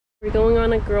We're going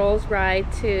on a girls'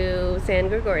 ride to San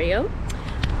Gregorio.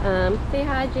 Say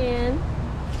hi, Jan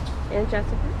and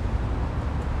Jessica.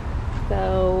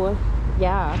 So,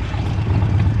 yeah.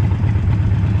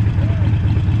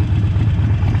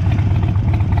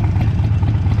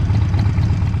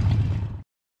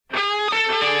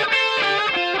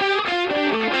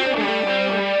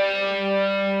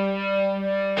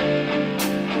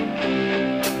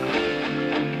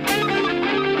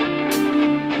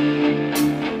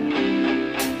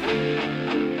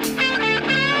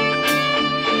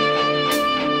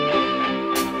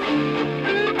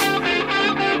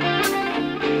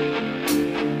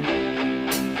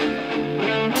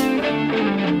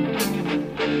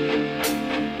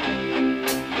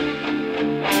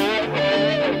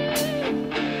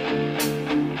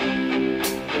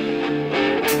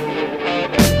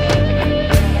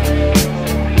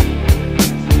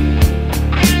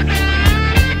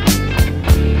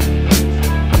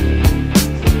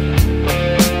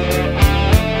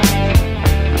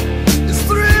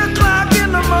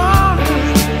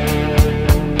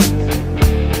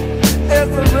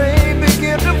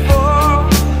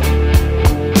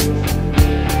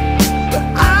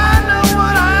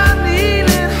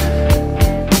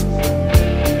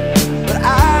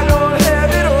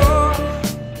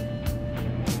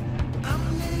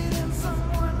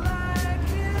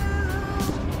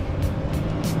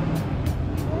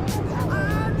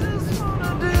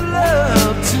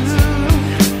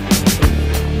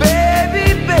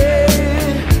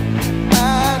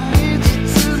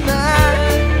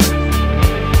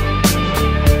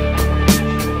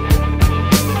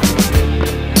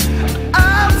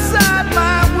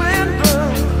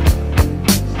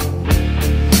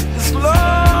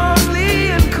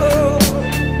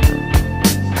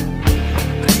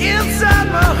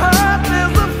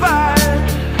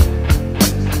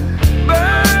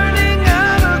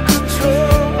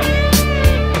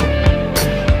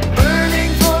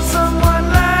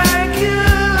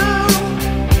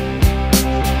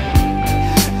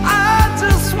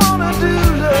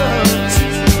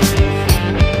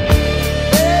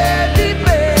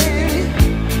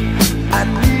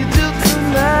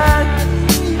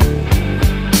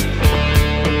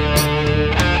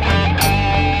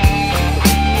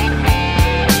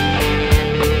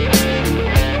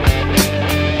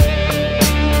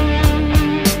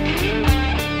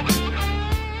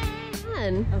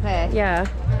 Okay. Yeah.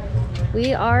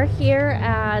 We are here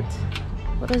at,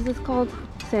 what is this called?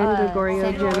 San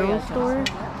Gregorio General Store.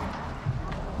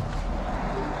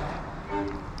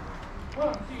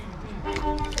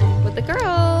 With the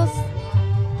girls.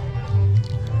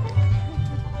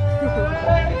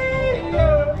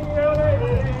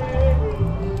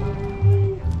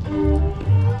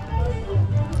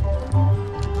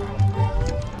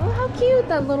 Oh, how cute,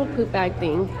 that little poop bag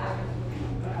thing.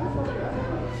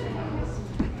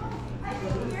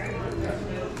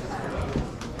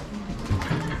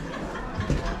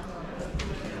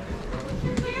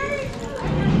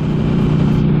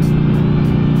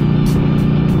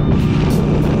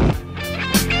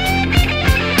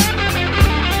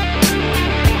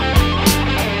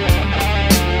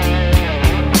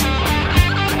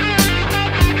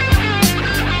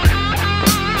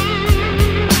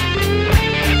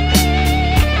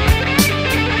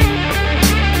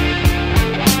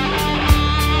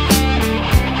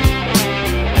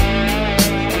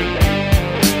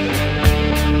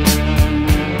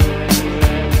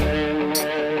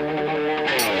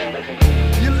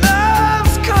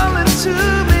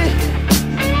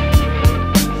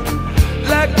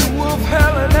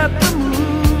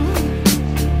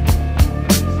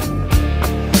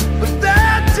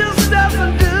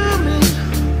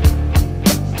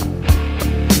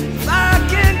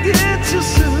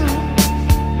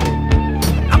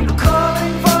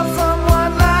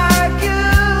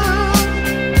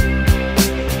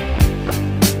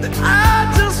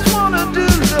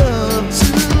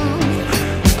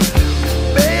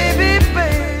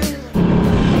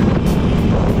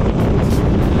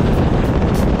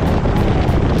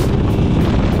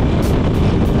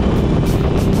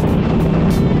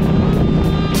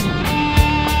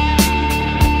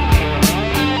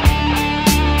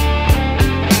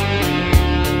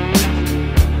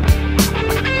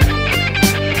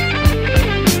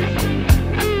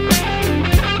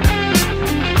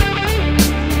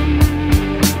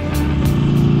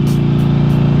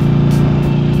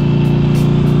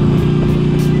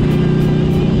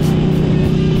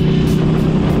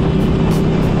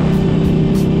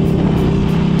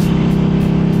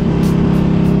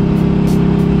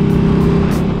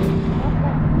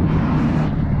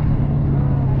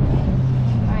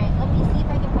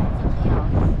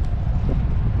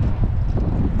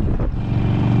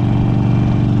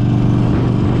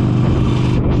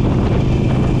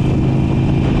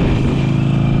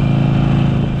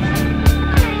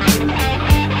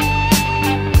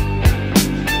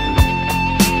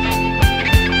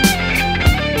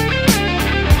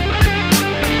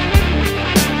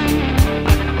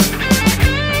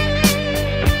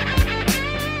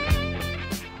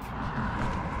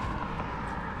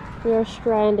 We're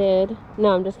stranded. No,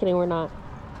 I'm just kidding. We're not.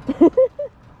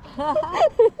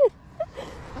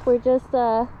 We're just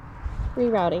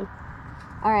rerouting.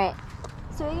 All right.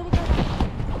 So we're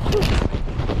gonna go.